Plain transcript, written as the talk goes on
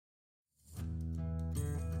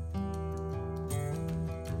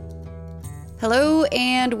Hello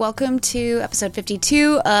and welcome to episode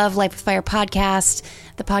 52 of Life with Fire podcast,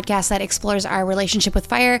 the podcast that explores our relationship with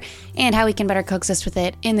fire and how we can better coexist with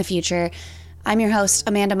it in the future. I'm your host,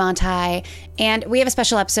 Amanda Monti, and we have a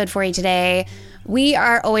special episode for you today. We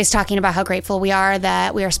are always talking about how grateful we are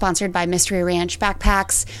that we are sponsored by Mystery Ranch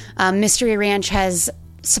backpacks. Mystery Ranch has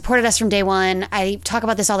supported us from day one. I talk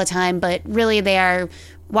about this all the time, but really they are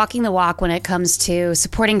walking the walk when it comes to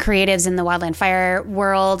supporting creatives in the wildland fire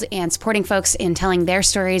world and supporting folks in telling their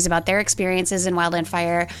stories about their experiences in wildland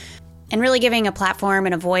fire and really giving a platform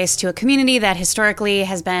and a voice to a community that historically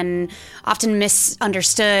has been often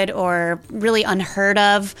misunderstood or really unheard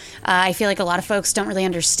of. I feel like a lot of folks don't really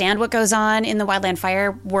understand what goes on in the wildland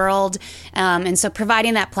fire world. And so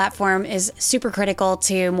providing that platform is super critical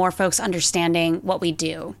to more folks understanding what we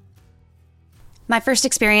do. My first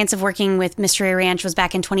experience of working with Mystery Ranch was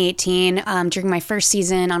back in 2018 during my first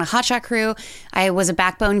season on a hotshot crew. I was a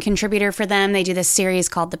backbone contributor for them. They do this series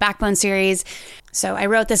called the Backbone series. So I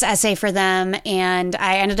wrote this essay for them and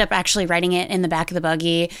I ended up actually writing it in the back of the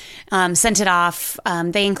buggy, sent it off.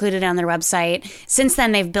 They included it on their website. Since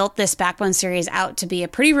then, they've built this Backbone series out to be a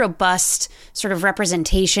pretty robust sort of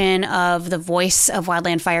representation of the voice of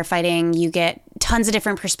wildland firefighting. You get tons of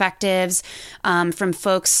different perspectives from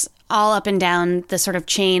folks all up and down the sort of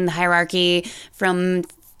chain, the hierarchy, from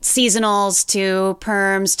seasonals to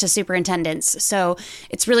perms to superintendents. So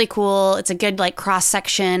it's really cool. It's a good cross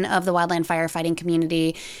section of the wildland firefighting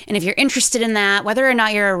community. And if you're interested in that, whether or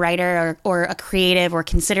not you're a writer or a creative or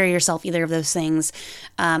consider yourself either of those things,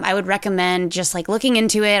 I would recommend just looking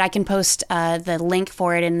into it. I can post the link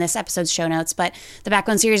for it in this episode's show notes, but the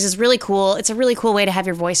Backbone series is really cool. It's a really cool way to have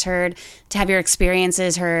your voice heard, to have your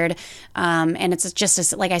experiences heard. And it's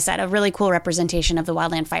just, like I said, a really cool representation of the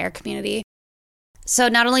wildland fire community. So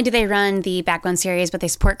not only do they run the Backbone series, but they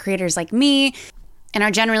support creators like me and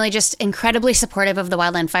are generally just incredibly supportive of the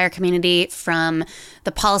wildland fire community, from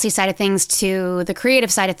the policy side of things to the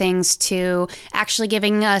creative side of things to actually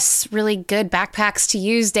giving us really good backpacks to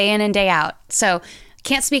use day in and day out. So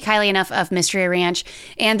can't speak highly enough of Mystery Ranch.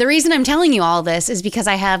 And the reason I'm telling you all this is because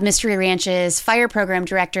I have Mystery Ranch's fire program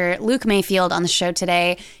director, Luke Mayfield, on the show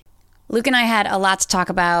today. Luke and I had a lot to talk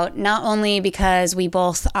about, not only because we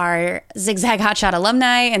both are Zigzag Hotshot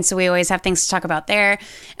alumni, and so we always have things to talk about there.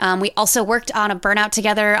 We also worked on a burnout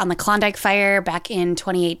together on the Klondike fire back in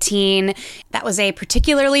 2018. That was a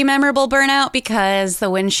particularly memorable burnout because the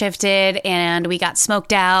wind shifted and we got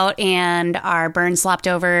smoked out and our burn slopped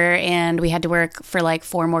over and we had to work for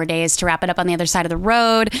 4 more days to wrap it up on the other side of the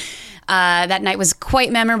road. That night was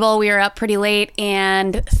quite memorable. We were up pretty late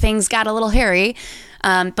and things got a little hairy.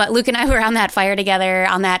 But Luke and I were on that fire together,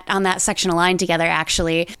 on that section of line together,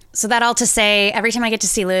 actually. So that all to say, every time I get to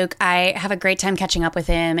see Luke, I have a great time catching up with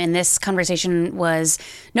him. And this conversation was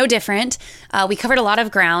no different. We covered a lot of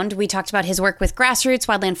ground. We talked about his work with Grassroots,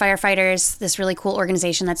 Wildland Firefighters, this really cool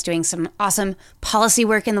organization that's doing some awesome policy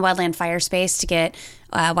work in the wildland fire space to get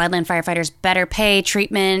wildland firefighters better pay,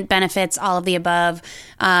 treatment, benefits, all of the above.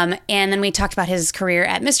 And then we talked about his career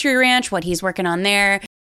at Mystery Ranch, what he's working on there.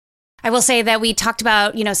 I will say that we talked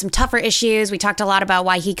about, some tougher issues. We talked a lot about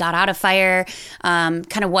why he got out of fire,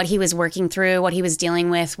 kind of what he was working through, what he was dealing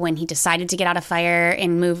with when he decided to get out of fire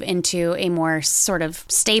and move into a more sort of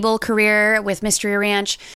stable career with Mystery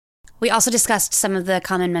Ranch. We also discussed some of the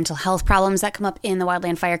common mental health problems that come up in the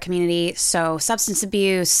wildland fire community. So substance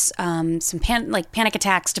abuse, some panic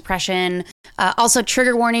attacks, depression. Also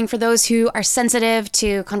trigger warning for those who are sensitive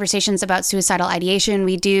to conversations about suicidal ideation.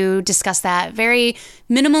 We do discuss that very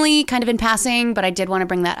minimally, kind of in passing, but I did want to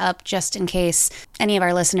bring that up just in case any of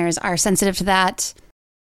our listeners are sensitive to that.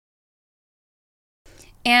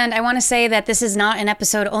 And I want to say that this is not an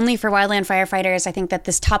episode only for wildland firefighters. I think that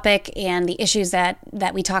this topic and the issues that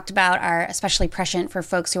we talked about are especially prescient for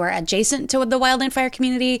folks who are adjacent to the wildland fire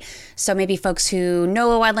community. So maybe folks who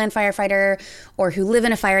know a wildland firefighter or who live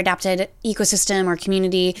in a fire-adapted ecosystem or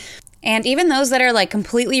community. And even those that are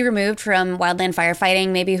completely removed from wildland firefighting,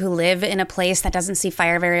 maybe who live in a place that doesn't see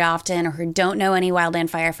fire very often or who don't know any wildland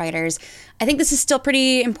firefighters, I think this is still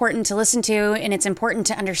pretty important to listen to, and it's important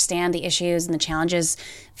to understand the issues and the challenges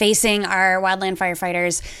facing our wildland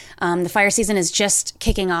firefighters. The fire season is just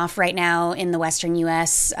kicking off right now in the Western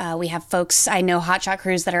U.S. We have folks, I know hotshot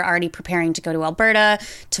crews that are already preparing to go to Alberta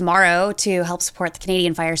tomorrow to help support the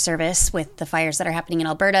Canadian Fire Service with the fires that are happening in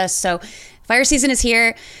Alberta. So fire season is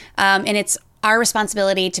here, and it's our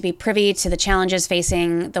responsibility to be privy to the challenges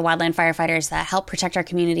facing the wildland firefighters that help protect our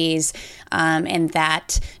communities, and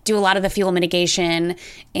that do a lot of the fuel mitigation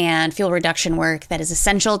and fuel reduction work that is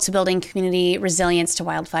essential to building community resilience to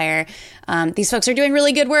wildfire. These folks are doing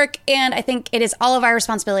really good work, and I think it is all of our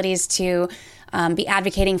responsibilities to be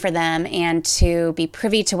advocating for them and to be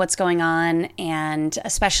privy to what's going on, and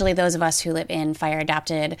especially those of us who live in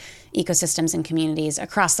fire-adapted ecosystems and communities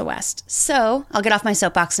across the West. So I'll get off my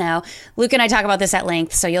soapbox now. Luke and I talk about this at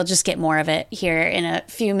length, so you'll just get more of it here in a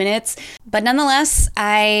few minutes. But nonetheless,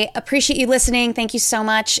 I appreciate you listening. Thank you so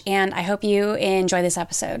much, and I hope you enjoy this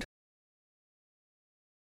episode.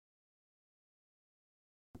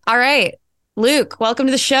 All right, Luke, welcome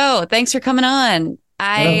to the show. Thanks for coming on.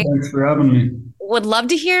 Thanks for having me. Would love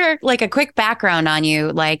to hear like a quick background on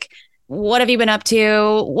you. Like, what have you been up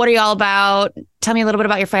to? What are you all about? Tell me a little bit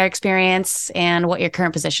about your fire experience and what your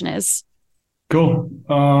current position is. Cool.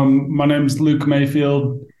 My name is Luke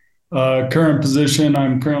Mayfield. Current position,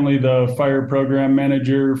 I'm currently the fire program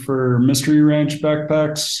manager for Mystery Ranch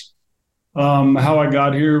Backpacks. How I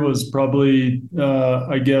got here was probably,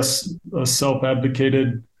 I guess, a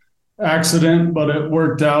self-advocated accident, but it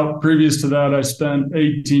worked out. Previous to that, I spent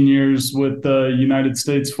 18 years with the United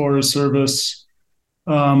States Forest Service.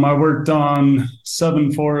 I worked on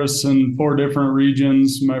 7 forests in 4 different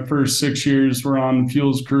regions. My first 6 years were on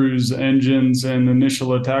fuels crews, engines, and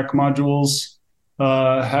initial attack modules.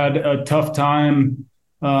 Had a tough time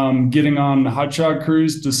getting on hotshot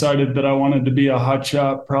crews. Decided that I wanted to be a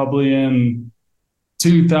hotshot probably in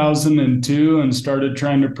 2002 and started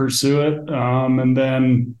trying to pursue it. And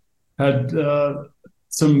then had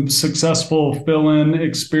some successful fill-in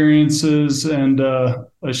experiences and a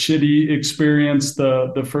shitty experience.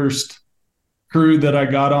 The first crew that I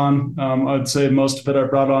got on, I'd say most of it I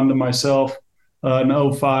brought on to myself in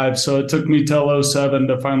 2005. So it took me till 2007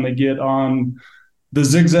 to finally get on the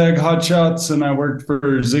Zigzag hotshots, and I worked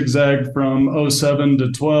for Zigzag from 2007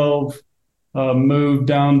 to 2012. Moved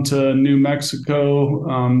down to New Mexico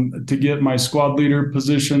to get my squad leader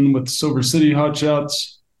position with Silver City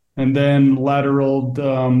hotshots, and then lateraled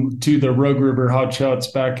to the Rogue River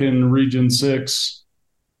hotshots back in Region 6,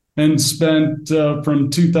 and spent from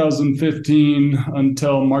 2015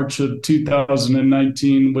 until March of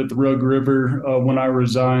 2019 with Rogue River when I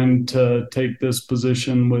resigned to take this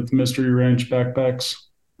position with Mystery Ranch Backpacks.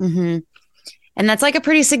 Mm-hmm. And that's like a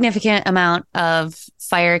pretty significant amount of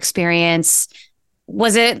fire experience.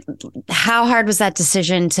 How hard was that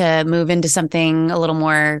decision to move into something a little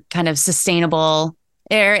more kind of sustainable?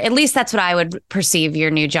 Or at least that's what I would perceive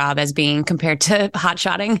your new job as being compared to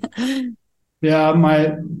hotshotting. Yeah,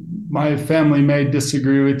 my family may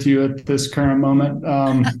disagree with you at this current moment.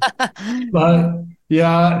 But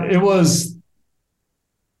yeah, it was,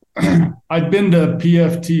 I'd been to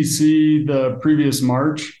PFTC the previous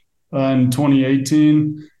March in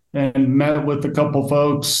 2018 and met with a couple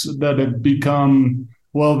folks that had become,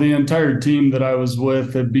 well, the entire team that I was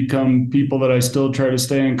with had become people that I still try to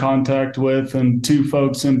stay in contact with. And 2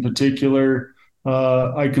 folks in particular,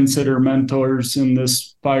 I consider mentors in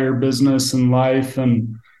this fire business and life.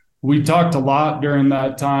 And we talked a lot during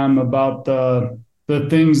that time about the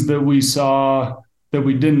things that we saw that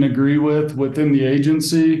we didn't agree with within the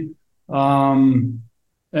agency.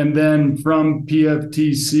 And then from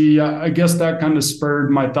PFTC, I guess that kind of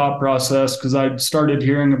spurred my thought process, because I started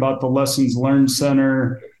hearing about the Lessons Learned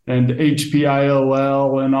Center and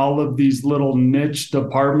HPIOL and all of these little niche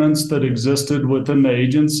departments that existed within the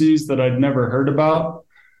agencies that I'd never heard about.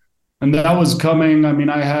 And that was coming. I mean,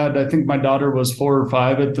 I think my daughter was 4 or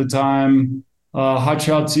 5 at the time.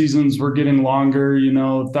 Hotshot seasons were getting longer.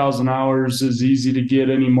 1,000 hours is easy to get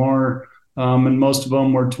anymore. And most of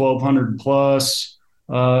them were 1,200 plus.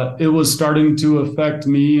 It was starting to affect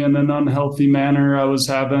me in an unhealthy manner. I was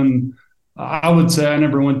having, I would say I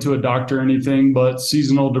never went to a doctor or anything, but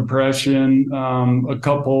seasonal depression, a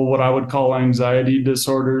couple what I would call anxiety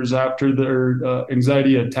disorders after their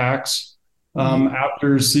anxiety attacks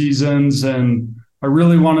after seasons. And I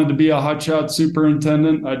really wanted to be a hotshot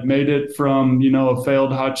superintendent. I'd made it from, a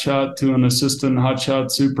failed hotshot to an assistant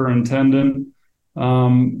hotshot superintendent.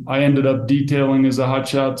 I ended up detailing as a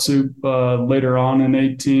hotshot soup later on in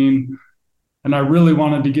 2018. And I really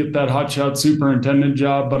wanted to get that hotshot superintendent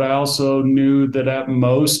job, but I also knew that at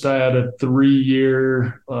most I had a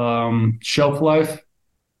 3-year shelf life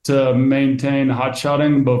to maintain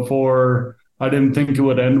hotshotting before. I didn't think it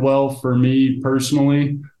would end well for me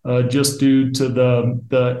personally, just due to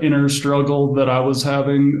the inner struggle that I was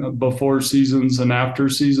having before seasons and after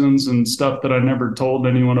seasons and stuff that I never told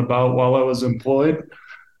anyone about while I was employed.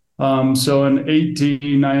 So in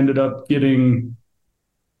 2018, I ended up getting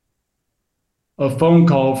a phone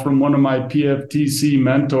call from one of my PFTC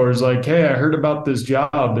mentors, like, hey, I heard about this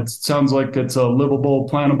job. It sounds like it's a livable,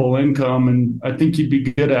 plannable income, and I think you'd be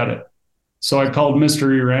good at it. So I called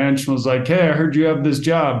Mystery Ranch and was like, hey, I heard you have this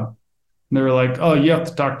job. And they were like, oh, you have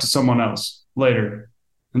to talk to someone else later.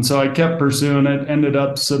 And so I kept pursuing it, ended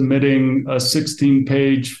up submitting a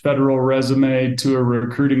 16-page federal resume to a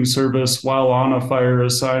recruiting service while on a fire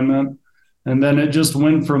assignment. And then it just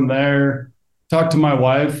went from there. Talked to my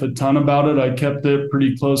wife a ton about it. I kept it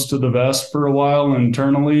pretty close to the vest for a while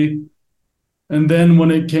internally. And then when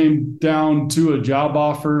it came down to a job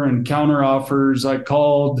offer and counter offers, I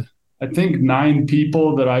called, I think, 9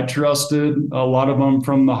 people that I trusted, a lot of them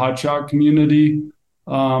from the hotshot community.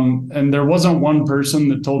 And there wasn't one person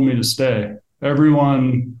that told me to stay.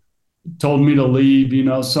 Everyone told me to leave.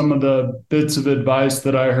 Some of the bits of advice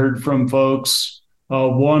that I heard from folks,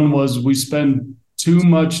 one was, we spend too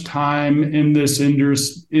much time in this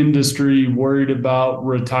industry worried about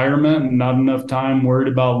retirement and not enough time worried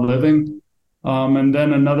about living. And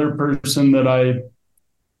then another person that I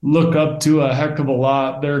look up to a heck of a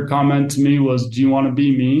lot, their comment to me was, do you want to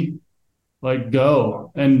be me? Like,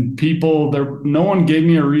 go. And people there, no one gave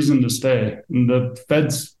me a reason to stay. And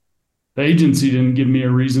the agency didn't give me a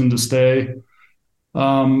reason to stay.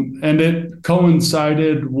 And it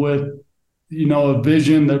coincided with, a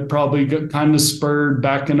vision that probably got kind of spurred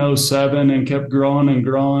back in 2007 and kept growing and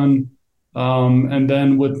growing. And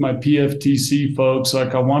then with my PFTC folks,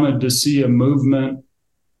 like, I wanted to see a movement.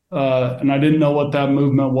 And I didn't know what that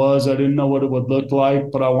movement was. I didn't know what it would look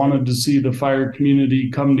like, but I wanted to see the fire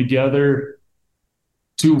community come together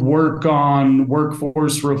to work on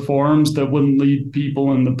workforce reforms that wouldn't leave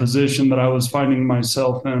people in the position that I was finding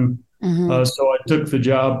myself in. Mm-hmm. So I took the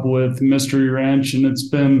job with Mystery Ranch, and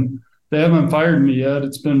they haven't fired me yet.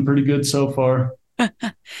 It's been pretty good so far.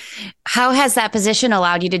 How has that position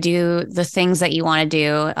allowed you to do the things that you want to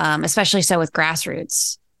do, especially so with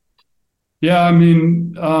grassroots? Yeah, I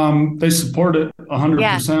mean, they support it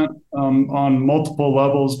 100% on multiple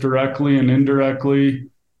levels, directly and indirectly.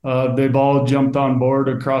 They've all jumped on board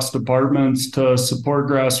across departments to support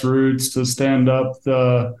grassroots, to stand up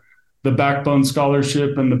the Backbone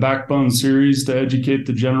Scholarship and the Backbone Series to educate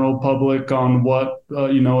the general public on what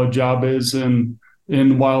a job is in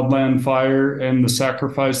wildland fire and the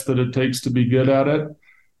sacrifice that it takes to be good at it.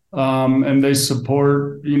 And they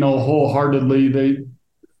support wholeheartedly.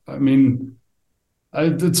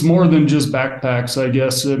 It's more than just backpacks, I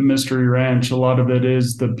guess, at Mystery Ranch. A lot of it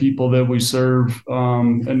is the people that we serve,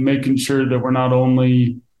 and making sure that we're not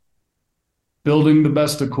only building the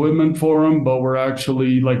best equipment for them, but we're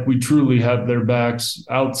actually, we truly have their backs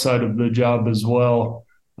outside of the job as well.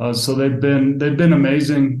 So they've been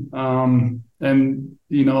amazing. And,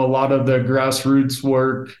 a lot of the grassroots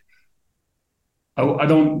work, I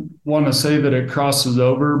don't want to say that it crosses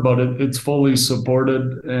over, but it's fully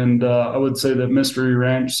supported. And I would say that Mystery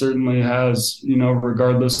Ranch certainly has,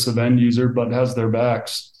 regardless of end user, but has their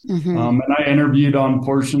backs. Mm-hmm. And I interviewed on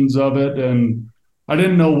portions of it, and I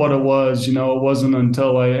didn't know what it was. It wasn't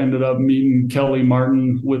until I ended up meeting Kelly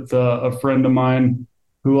Martin with a friend of mine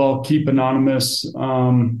who I'll keep anonymous.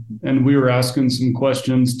 And we were asking some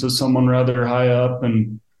questions to someone rather high up,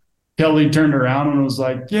 and Kelly turned around and was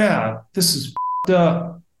like, yeah, this is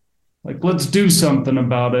up. Let's do something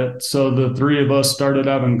about it. So the 3 of us started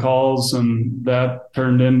having calls, and that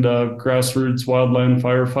turned into Grassroots Wildland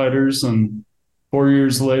Firefighters. And 4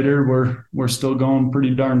 years later, we're still going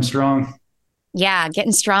pretty darn strong. Yeah,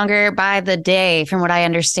 getting stronger by the day, from what I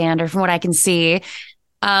understand, or from what I can see.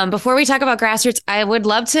 Before we talk about Grassroots, I would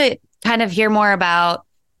love to kind of hear more about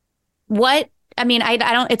I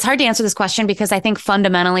don't, it's hard to answer this question because I think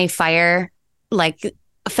fundamentally federal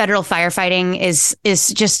firefighting is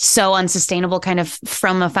just so unsustainable kind of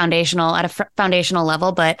from a foundational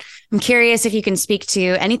level. But I'm curious if you can speak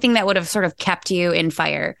to anything that would have sort of kept you in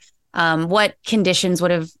fire. What conditions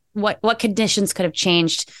could have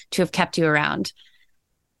changed to have kept you around?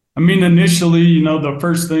 Initially, the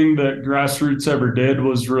first thing that Grassroots ever did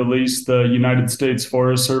was release the United States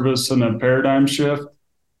Forest Service in a paradigm shift.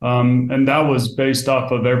 And that was based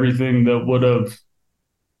off of everything that would have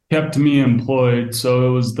kept me employed. So it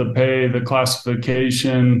was the pay, the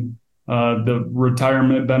classification, the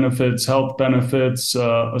retirement benefits, health benefits,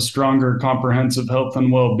 a stronger comprehensive health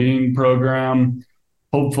and well-being program,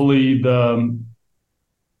 hopefully the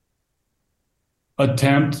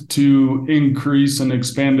attempt to increase an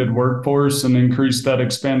expanded workforce and increase that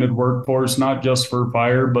expanded workforce, not just for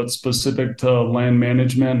fire, but specific to land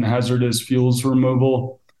management and hazardous fuels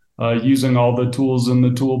removal, using all the tools in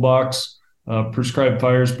the toolbox. Prescribed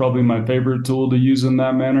fire is probably my favorite tool to use in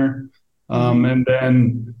that manner. And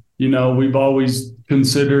then, we've always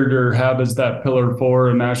considered or have as that pillar for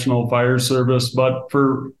a national fire service. But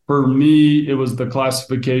for me, it was the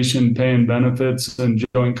classification, pay and benefits, and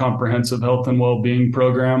joint comprehensive health and well-being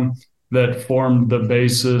program that formed the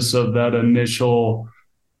basis of that initial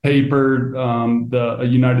paper, the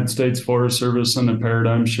United States Forest Service and a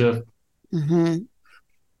paradigm shift. Mm-hmm.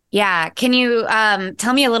 Yeah. Can you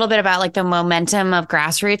tell me a little bit about like the momentum of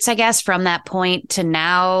grassroots, I guess, from that point to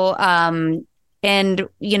now, and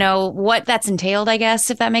what that's entailed, I guess,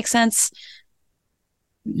 if that makes sense?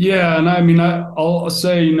 Yeah, and I mean, I'll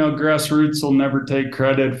say, grassroots will never take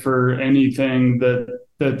credit for anything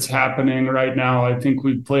that's happening right now. I think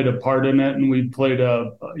we've played a part in it, and we've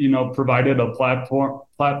provided a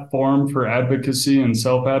platform for advocacy and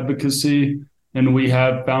self-advocacy. And we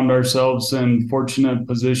have found ourselves in fortunate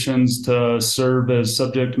positions to serve as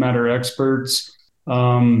subject matter experts.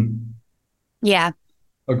 Yeah.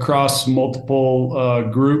 Across multiple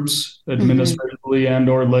groups, administratively and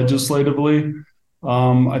or legislatively.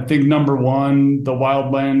 I think number one, the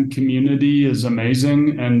wildland community is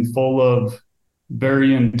amazing and full of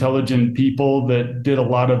very intelligent people that did a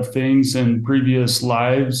lot of things in previous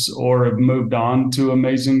lives or have moved on to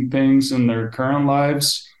amazing things in their current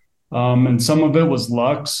lives. And some of it was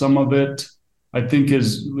luck. Some of it, I think,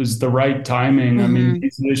 was the right timing. I mean,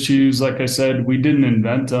 these issues, like I said, we didn't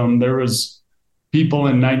invent them. There was people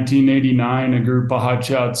in 1989, a group of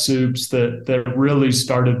hotshot soups that really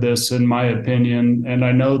started this, in my opinion. And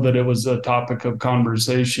I know that it was a topic of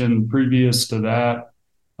conversation previous to that.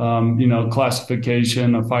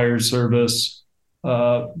 Classification, a fire service,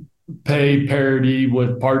 pay parity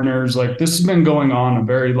with partners. Like, this has been going on a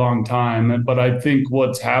very long time. But I think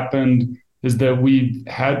what's happened is that we've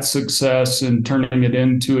had success in turning it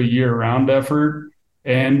into a year-round effort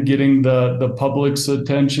and getting the public's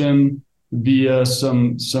attention via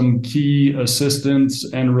some key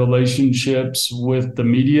assistance and relationships with the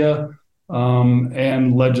media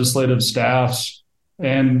and legislative staffs.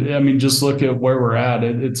 And I mean, just look at where we're at.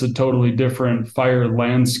 It's a totally different fire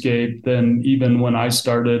landscape than even when I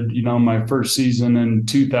started, my first season in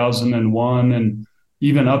 2001, and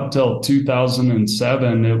even up till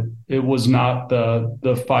 2007, it was not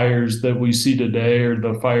the fires that we see today, or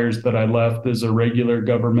the fires that I left as a regular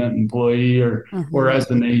government employee or as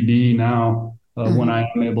an AD now when I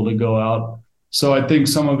am able to go out. So I think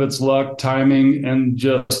some of it's luck, timing, and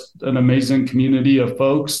just an amazing community of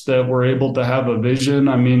folks that were able to have a vision.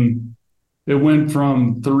 I mean, it went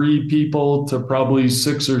from 3 people to probably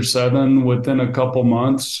 6 or 7 within a couple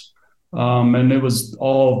months. And it was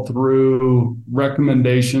all through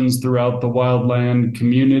recommendations throughout the wildland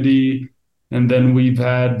community. And then we've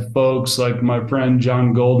had folks like my friend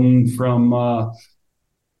John Golden from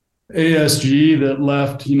ASG that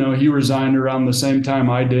left. He resigned around the same time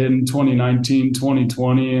I did in 2019,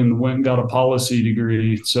 2020, and went and got a policy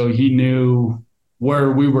degree. So he knew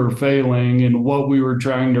where we were failing and what we were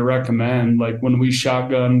trying to recommend. Like, when we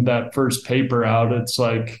shotgunned that first paper out, it's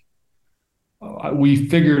like we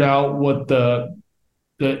figured out what the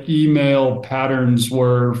email patterns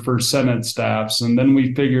were for Senate staffs. And then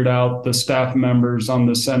we figured out the staff members on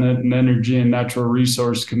the Senate and Energy and Natural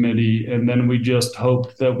Resource Committee. And then we just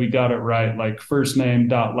hoped that we got it right, like first name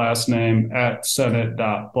dot last name at Senate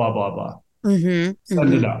dot blah, blah, blah.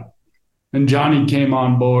 Send it out. And Johnny came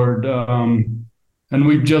on board. And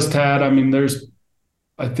we've just had, there's,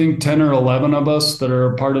 I think, 10 or 11 of us that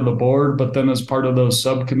are a part of the board, but then as part of those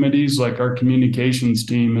subcommittees, like our communications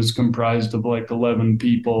team is comprised of like 11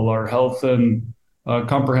 people. Our health and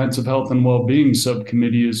comprehensive health and well-being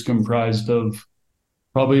subcommittee is comprised of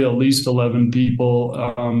probably at least 11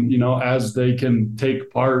 people, as they can take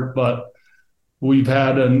part. But we've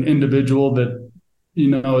had an individual that,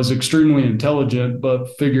 is extremely intelligent,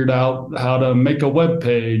 but figured out how to make a web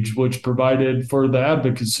page, which provided for the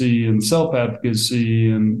advocacy and self-advocacy.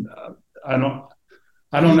 And I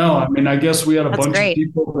don't know. I guess we had a bunch of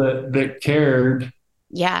people that cared.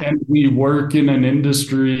 Yeah. And we work in an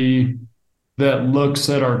industry that looks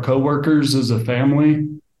at our coworkers as a family.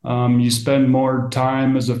 You spend more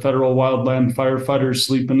time as a federal wildland firefighter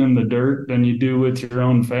sleeping in the dirt than you do with your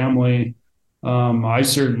own family. I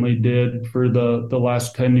certainly did for the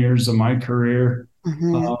last 10 years of my career.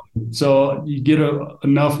 So you get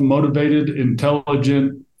enough motivated,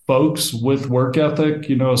 intelligent folks with work ethic,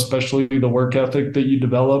 especially the work ethic that you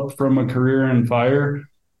develop from a career in fire.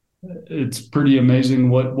 It's pretty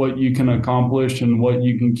amazing what you can accomplish and what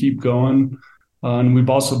you can keep going. And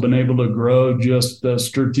we've also been able to grow just the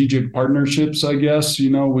strategic partnerships, I guess.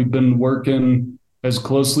 We've been working as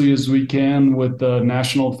closely as we can with the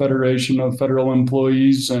National Federation of Federal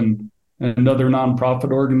Employees and other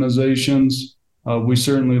nonprofit organizations. We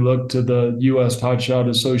certainly look to the U.S. Hotshot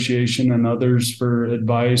Association and others for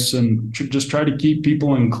advice and just try to keep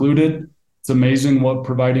people included. It's amazing what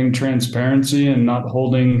providing transparency and not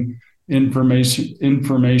holding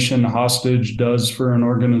information hostage does for an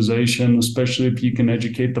organization, especially if you can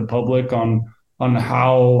educate the public on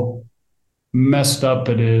how messed up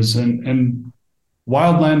it is. And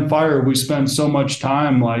Wildland Fire, we spend so much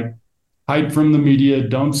time like hide from the media,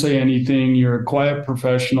 don't say anything, you're a quiet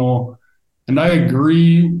professional. And I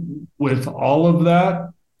agree with all of that.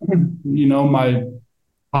 My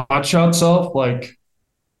hotshot self, like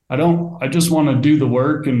I just want to do the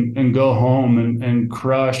work and go home and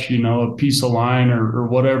crush, a piece of line or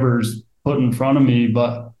whatever's put in front of me.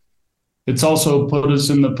 But it's also put us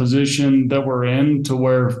in the position that we're in to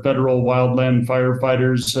where federal wildland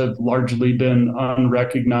firefighters have largely been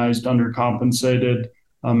unrecognized, undercompensated,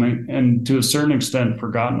 and to a certain extent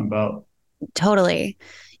forgotten about. Totally.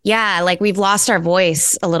 Yeah, like we've lost our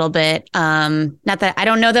voice a little bit. Not that I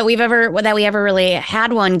don't know that we ever really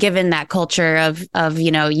had one, given that culture of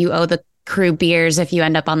you owe the crew beers if you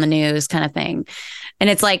end up on the news kind of thing. And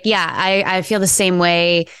it's like, yeah, I feel the same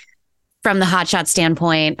way from the hotshot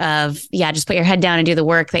standpoint of, yeah, just put your head down and do the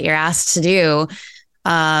work that you're asked to do.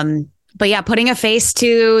 But yeah, putting a face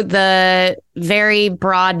to the very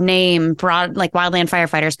broad like Wildland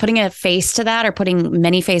Firefighters, putting a face to that or putting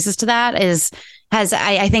many faces to that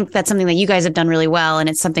I think that's something that you guys have done really well. And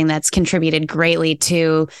it's something that's contributed greatly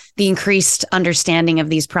to the increased understanding of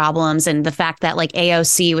these problems. And the fact that like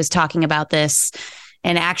AOC was talking about this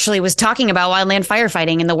and actually was talking about wildland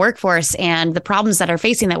firefighting in the workforce and the problems that are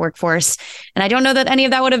facing that workforce. And I don't know that any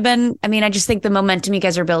of that would have been, I just think the momentum you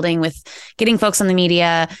guys are building with getting folks on the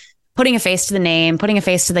media, putting a face to the name, putting a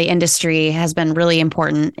face to the industry has been really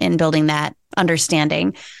important in building that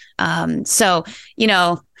understanding.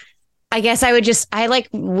 I guess I would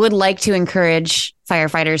like to encourage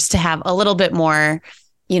firefighters to have a little bit more,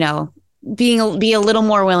 be a little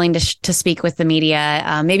more willing to speak with the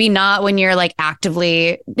media. Maybe not when you're like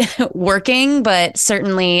actively working, but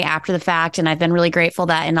certainly after the fact. And I've been really grateful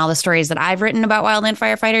that in all the stories that I've written about wildland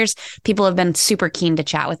firefighters, people have been super keen to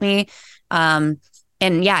chat with me. And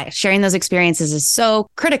yeah, sharing those experiences is so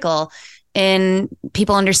critical in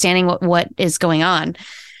people understanding what is going on.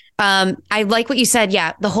 I like what you said.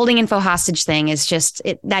 Yeah. The holding info hostage thing is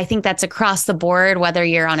I think that's across the board, whether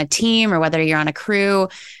you're on a team or whether you're on a crew.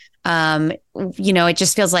 It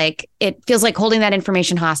just feels like holding that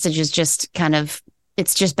information hostage is just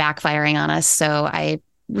it's just backfiring on us. So I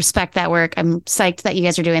respect that work. I'm psyched that you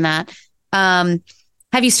guys are doing that.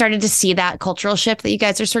 Have you started to see that cultural shift that you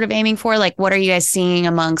guys are sort of aiming for? Like, what are you guys seeing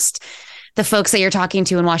amongst the folks that you're talking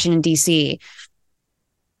to in Washington, D.C.?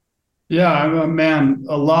 Yeah, man,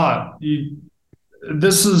 a lot.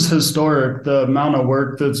 This is historic, the amount of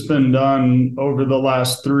work that's been done over the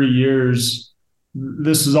last 3 years.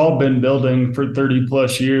 This has all been building for 30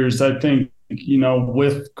 plus years. I think,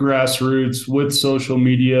 with grassroots, with social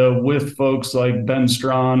media, with folks like Ben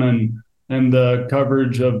Strawn and the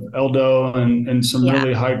coverage of Eldo and some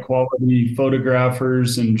really high quality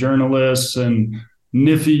photographers and journalists and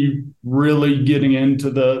NIFI really getting into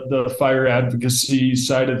the fire advocacy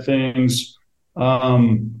side of things.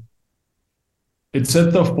 It's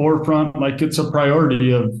at the forefront, like it's a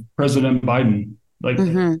priority of President Biden. Like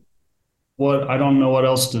I don't know what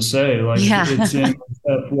else to say. Like it's in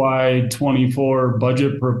FY24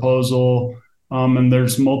 budget proposal. And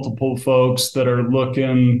there's multiple folks that are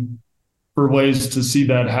looking for ways to see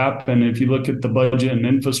that happen. If you look at the budget and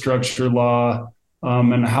infrastructure law,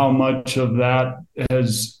 and how much of that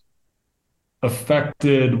has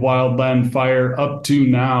affected wildland fire up to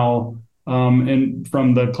now, and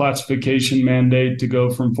from the classification mandate to go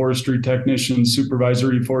from forestry technician,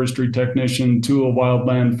 supervisory forestry technician to a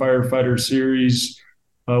wildland firefighter series.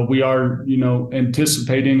 We are,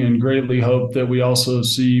 anticipating and greatly hope that we also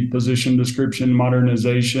see position description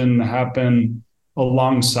modernization happen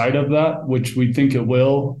alongside of that, which we think it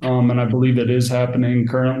will. And I believe it is happening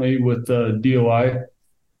currently with the DOI.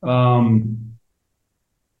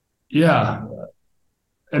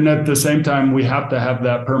 And at the same time, we have to have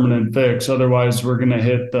that permanent fix. Otherwise, we're going to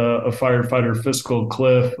hit a firefighter fiscal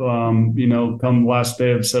cliff, come last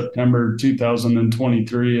day of September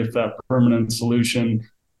 2023, if that permanent solution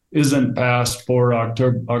isn't passed for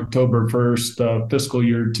October 1st, fiscal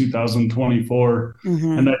year 2024.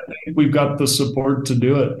 And I think we've got the support to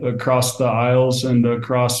do it across the aisles and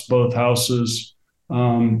across both houses.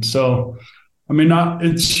 It's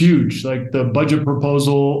huge. Like the budget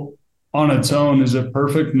proposal on its own, is it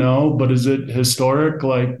perfect? No. But is it historic?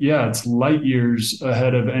 Like, yeah, it's light years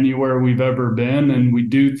ahead of anywhere we've ever been. And we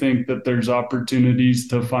do think that there's opportunities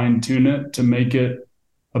to fine tune it, to make it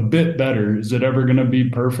a bit better. Is it ever going to be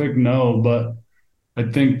perfect? No. But I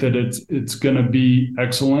think that it's going to be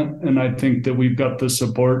excellent. And I think that we've got the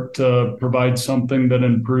support to provide something that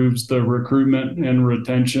improves the recruitment and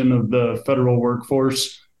retention of the federal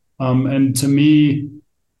workforce. And to me,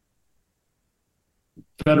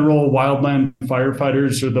 federal wildland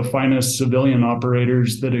firefighters are the finest civilian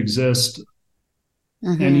operators that exist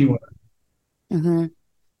anywhere. Mm-hmm.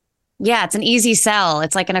 Yeah, it's an easy sell.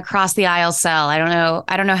 It's like an across the aisle sell. I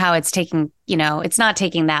don't know how it's taking, it's not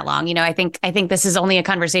taking that long. I think this is only a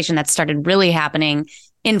conversation that started really happening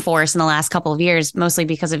in force in the last couple of years, mostly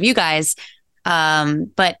because of you guys.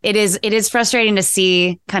 But it is frustrating to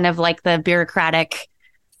see kind of like the bureaucratic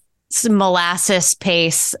molasses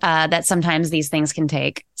pace that sometimes these things can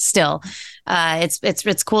take. Still,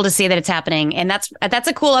 it's cool to see that it's happening, and that's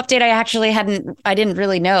a cool update. I didn't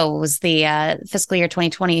really know was the fiscal year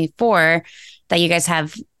 2024 that you guys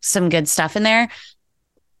have some good stuff in there.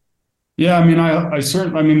 Yeah, I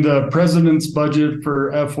mean, the president's budget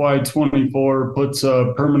for FY24 puts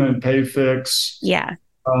a permanent pay fix. Yeah.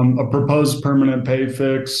 A proposed permanent pay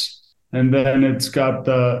fix. And then it's got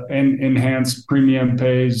the enhanced premium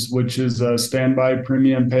pays, which is a standby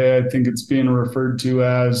premium pay, I think it's being referred to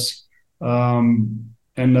as, and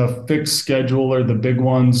the fixed schedule are the big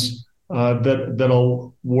ones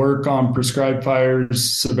that'll work on prescribed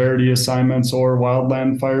fires, severity assignments, or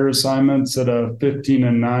wildland fire assignments at a 15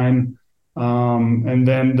 and 9. And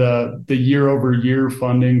then the year over year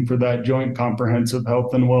funding for that joint comprehensive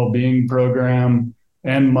health and well-being program,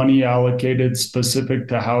 and money allocated specific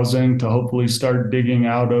to housing to hopefully start digging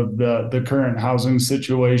out of the current housing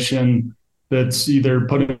situation that's either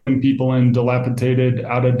putting people in dilapidated,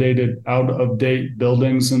 out of date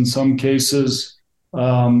buildings in some cases,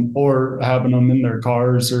 or having them in their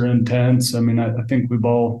cars or in tents. I mean, I think we've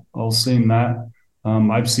all seen that.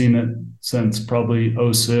 I've seen it since probably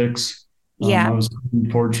 06. Yeah. I was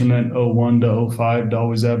fortunate 01 to 05 to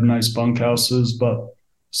always have nice bunkhouses, but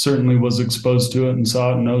certainly was exposed to it and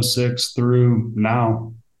saw it in 06 through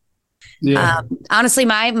now. Yeah. Honestly,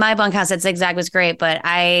 my bunkhouse at Zigzag was great, but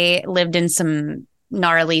I lived in some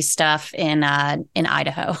gnarly stuff in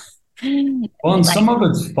Idaho. Well, and some of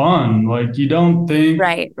it's fun. Like, you don't think.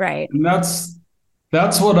 Right. And that's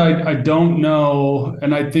what I don't know.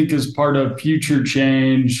 And I think is part of future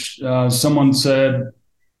change. Someone said,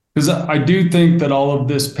 because I do think that all of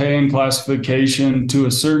this pay and classification to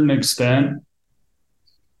a certain extent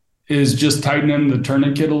is just tightening the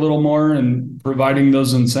tourniquet a little more and providing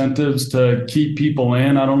those incentives to keep people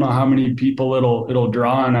in. I don't know how many people it'll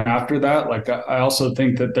draw in after that. Like, I also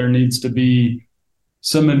think that there needs to be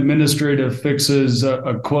some administrative fixes.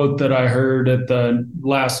 A quote that I heard at the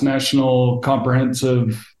last National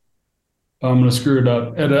Comprehensive, I'm going to screw it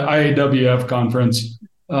up, at an IAWF conference,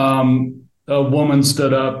 a woman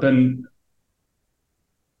stood up and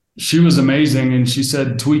she was amazing. And she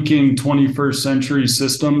said, tweaking 21st century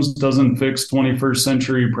systems doesn't fix 21st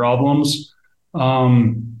century problems.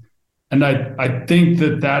 And I think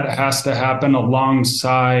that has to happen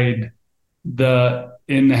alongside the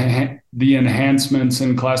enhancements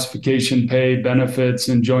in classification pay, benefits,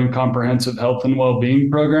 and joint comprehensive health and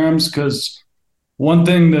well-being programs. Because one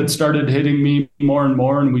thing that started hitting me more and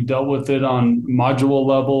more, and we dealt with it on module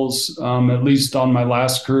levels, at least on my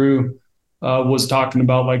last crew, was talking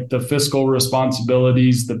about like the fiscal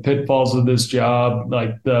responsibilities, the pitfalls of this job,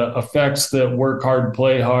 like the effects that work hard,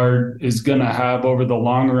 play hard is going to have over the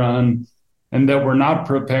long run, and that we're not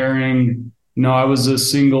preparing. I was a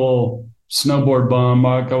single snowboard bum.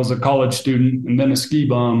 I was a college student and then a ski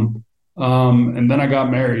bum. And then I got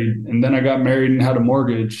married, and then I got married and had a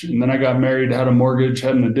mortgage, and then I got married, had a mortgage,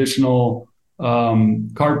 had an additional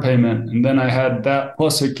car payment. And then I had that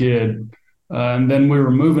plus a kid. And then we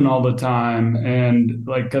were moving all the time, and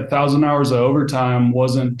like 1,000 hours of overtime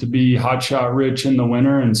wasn't to be hotshot rich in the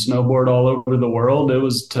winter and snowboard all over the world. It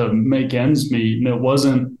was to make ends meet, and it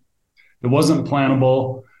wasn't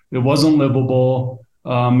plannable. It wasn't livable.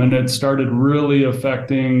 And it started really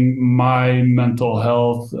affecting my mental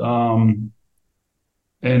health.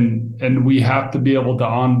 And we have to be able to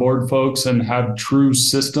onboard folks and have true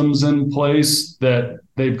systems in place that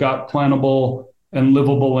they've got plannable and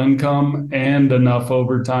livable income and enough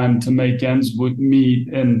overtime to make ends meet.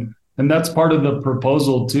 And that's part of the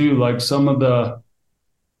proposal too. Like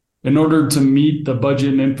in order to meet the budget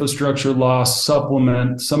and infrastructure law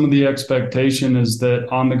supplement, some of the expectation is that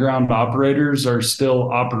on the ground operators are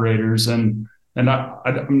still operators. And And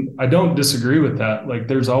I don't disagree with that. Like,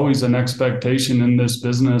 there's always an expectation in this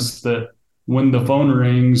business that when the phone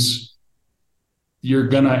rings, you're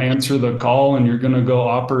going to answer the call and you're going to go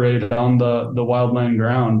operate on the wildland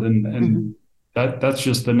ground. And that's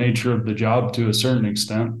just the nature of the job to a certain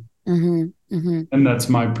extent. And that's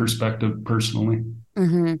my perspective personally.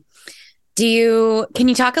 Can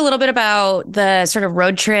you talk a little bit about the sort of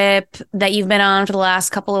road trip that you've been on for the last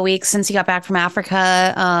couple of weeks since you got back from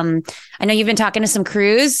Africa? I know you've been talking to some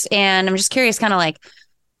crews, and I'm just curious kind of like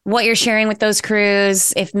what you're sharing with those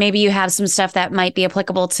crews, if maybe you have some stuff that might be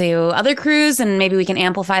applicable to other crews, and maybe we can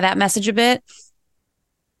amplify that message a bit.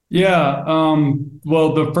 Yeah.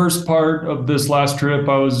 Well, the first part of this last trip,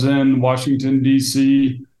 I was in Washington,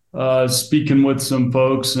 D.C., speaking with some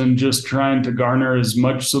folks and just trying to garner as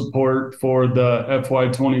much support for the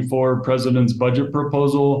FY24 President's budget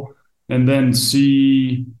proposal, and then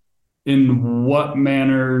see in what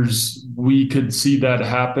manners we could see that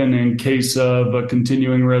happen in case of a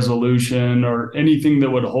continuing resolution or anything that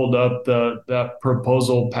would hold up that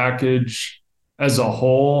proposal package as a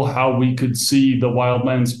whole, how we could see the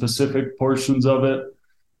wildland specific portions of it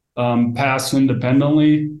pass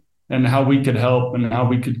independently, and how we could help and how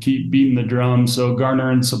we could keep beating the drum. So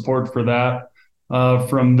garnering support for that.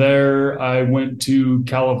 From there, I went to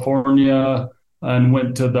California and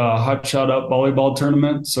went to the Hot Shot Up volleyball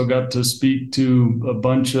tournament. So got to speak to a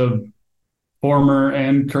bunch of former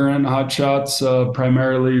and current hot shots,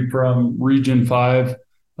 primarily from Region 5,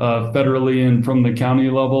 federally and from the county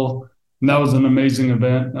level. And that was an amazing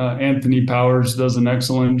event. Anthony Powers does an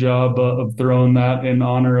excellent job of throwing that in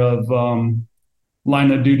honor of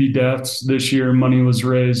line of duty deaths. This year, money was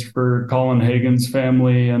raised for Colin Hagen's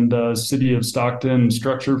family and City of Stockton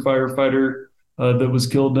structure firefighter that was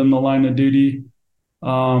killed in the line of duty.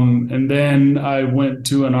 And then I went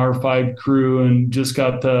to an R5 crew and just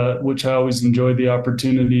which I always enjoyed the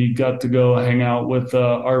opportunity, got to go hang out with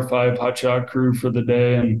R5 hotshot crew for the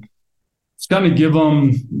day and just kind of give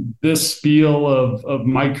them this feel of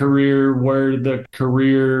my career, where the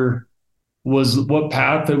career was, what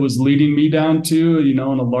path it was leading me down to, and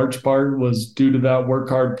a large part was due to that work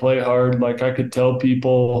hard, play hard. Like, I could tell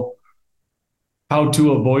people how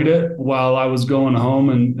to avoid it while I was going home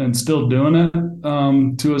and still doing it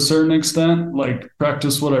to a certain extent, like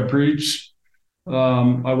practice what I preach.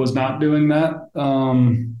 I was not doing that.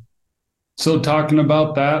 So talking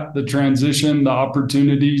about that, the transition, the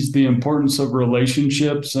opportunities, the importance of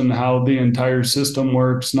relationships and how the entire system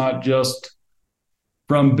works, not just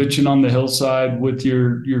from bitching on the hillside with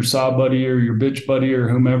your saw buddy or your bitch buddy or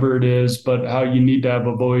whomever it is, but how you need to have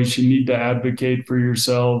a voice, you need to advocate for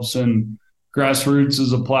yourselves. And grassroots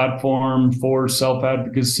is a platform for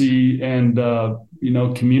self-advocacy and,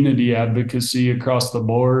 community advocacy across the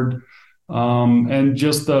board. And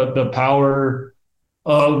just the power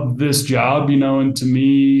of this job, and to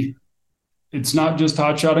me, it's not just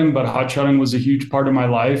hotshotting, but hotshotting was a huge part of my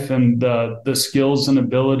life, and the skills and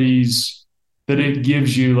abilities that it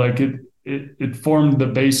gives you, like it formed the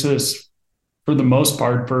basis for the most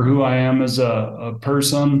part for who I am as a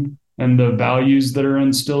person and the values that are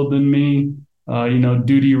instilled in me.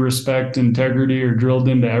 Duty, respect, integrity are drilled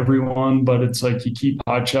into everyone, but it's like you keep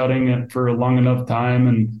hotshotting it for a long enough time,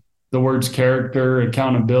 and the words character,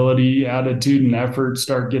 accountability, attitude, and effort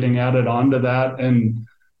start getting added onto that. And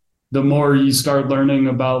the more you start learning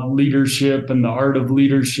about leadership and the art of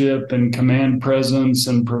leadership and command presence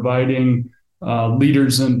and providing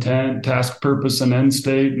leader's intent, task, purpose, and end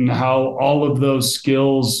state, and how all of those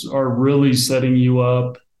skills are really setting you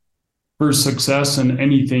up for success in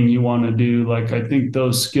anything you want to do. Like, I think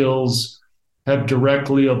those skills have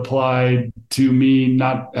directly applied to me,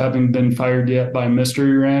 not having been fired yet by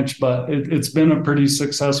Mystery Ranch, but it's been a pretty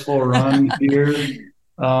successful run here.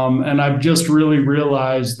 And I've just really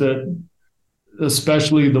realized that,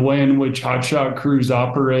 especially the way in which hotshot crews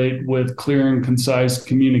operate with clear and concise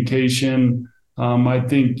communication, I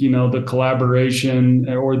think, the collaboration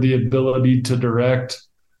or the ability to direct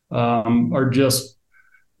are just,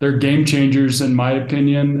 they're game changers in my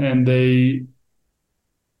opinion, and they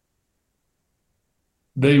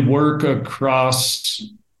work across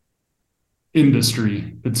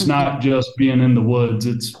industry. It's not just being in the woods.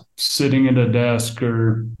 It's sitting at a desk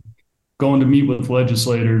or going to meet with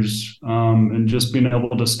legislators, and just being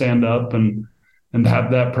able to stand up and have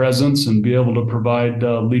that presence and be able to provide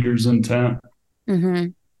leaders' intent.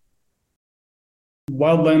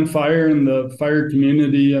 Wildland Fire and the fire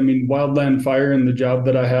community. I mean, Wildland Fire and the job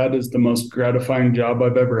that I had is the most gratifying job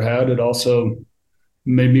I've ever had. It also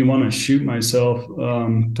made me want to shoot myself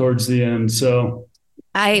towards the end. So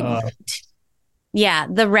Yeah,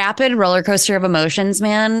 the rapid roller coaster of emotions,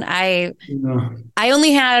 man. Yeah. I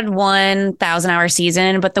only had 1,000-hour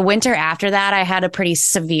season, but the winter after that, I had a pretty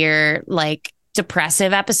severe, like,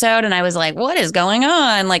 depressive episode, and I was like, "What is going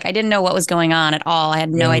on?" Like, I didn't know what was going on at all. I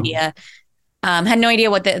had no idea. Had no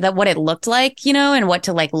idea what what it looked like, and what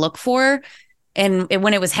to like look for. And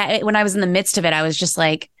when when I was in the midst of it, I was just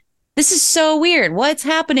like, "This is so weird. What's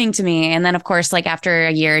happening to me?" And then, of course, like after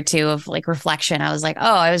a year or two of like reflection, I was like,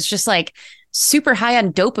 "Oh, I was just like." Super high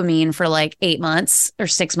on dopamine for like 8 months or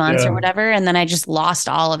 6 months or whatever. And then I just lost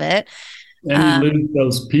all of it. And you lose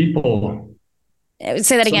those people.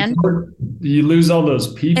 Say that again. You lose all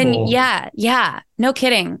those people. And yeah. No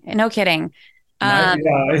kidding. No kidding. I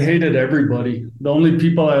hated everybody. The only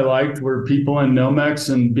people I liked were people in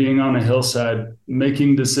Nomex and being on a hillside,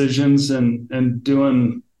 making decisions and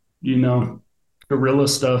doing, guerrilla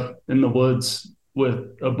stuff in the woods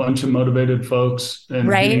with a bunch of motivated folks and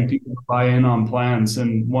getting people to buy in on plans.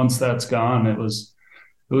 And once that's gone,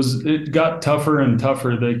 it got tougher and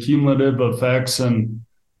tougher, the cumulative effects. And,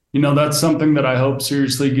 that's something that I hope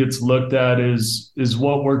seriously gets looked at is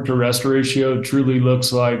what work to rest ratio truly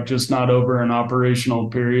looks like, just not over an operational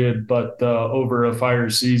period, but over a fire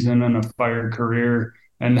season and a fire career,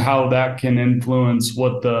 and how that can influence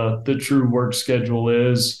what the true work schedule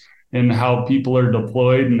is, and how people are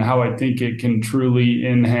deployed, and how I think it can truly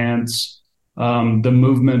enhance the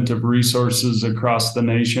movement of resources across the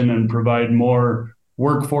nation and provide more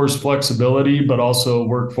workforce flexibility, but also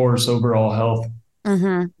workforce overall health.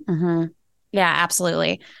 Mm-hmm, mm-hmm. Yeah,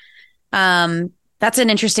 absolutely. That's an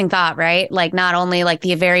interesting thought, right? Like not only like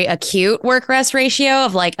the very acute work rest ratio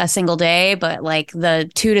of like a single day, but like the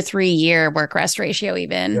 2 to 3 year work rest ratio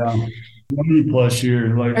even. Yeah. 20+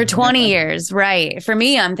 years, or 20 years, right? For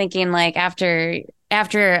me, I'm thinking like after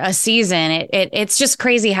a season, it's just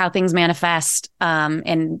crazy how things manifest,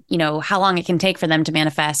 and how long it can take for them to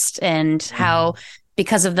manifest, and how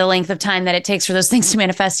because of the length of time that it takes for those things to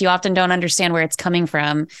manifest, you often don't understand where it's coming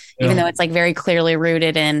from, even though it's like very clearly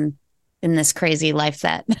rooted in this crazy life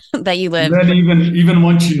that you live. And then even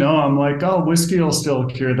once I'm like, oh, whiskey will still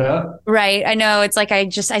cure that. Right. I know. It's like I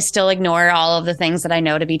still ignore all of the things that I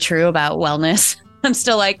know to be true about wellness. I'm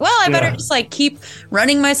still like, well, I better just like keep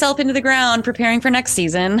running myself into the ground, preparing for next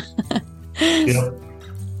season. Yep.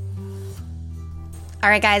 All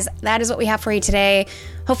right, guys, that is what we have for you today.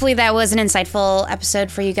 Hopefully that was an insightful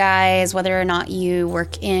episode for you guys, whether or not you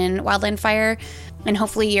work in wildland fire. And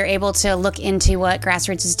hopefully you're able to look into what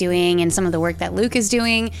Grassroots is doing and some of the work that Luke is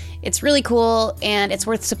doing. It's really cool and it's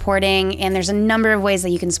worth supporting. And there's a number of ways that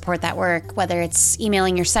you can support that work, whether it's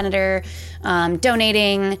emailing your senator,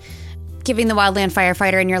 donating, giving the wildland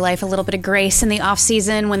firefighter in your life a little bit of grace in the off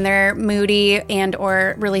season when they're moody and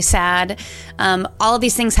or really sad. All of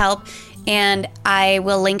these things help. And I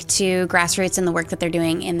will link to Grassroots and the work that they're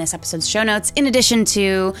doing in this episode's show notes, in addition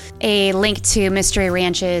to a link to Mystery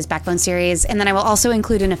Ranch's Backbone series. And then I will also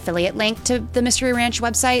include an affiliate link to the Mystery Ranch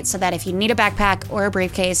website so that if you need a backpack or a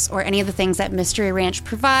briefcase or any of the things that Mystery Ranch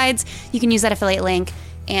provides, you can use that affiliate link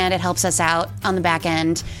and it helps us out on the back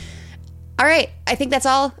end. All right, I think that's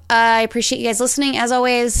all. I appreciate you guys listening as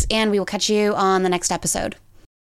always, and we will catch you on the next episode.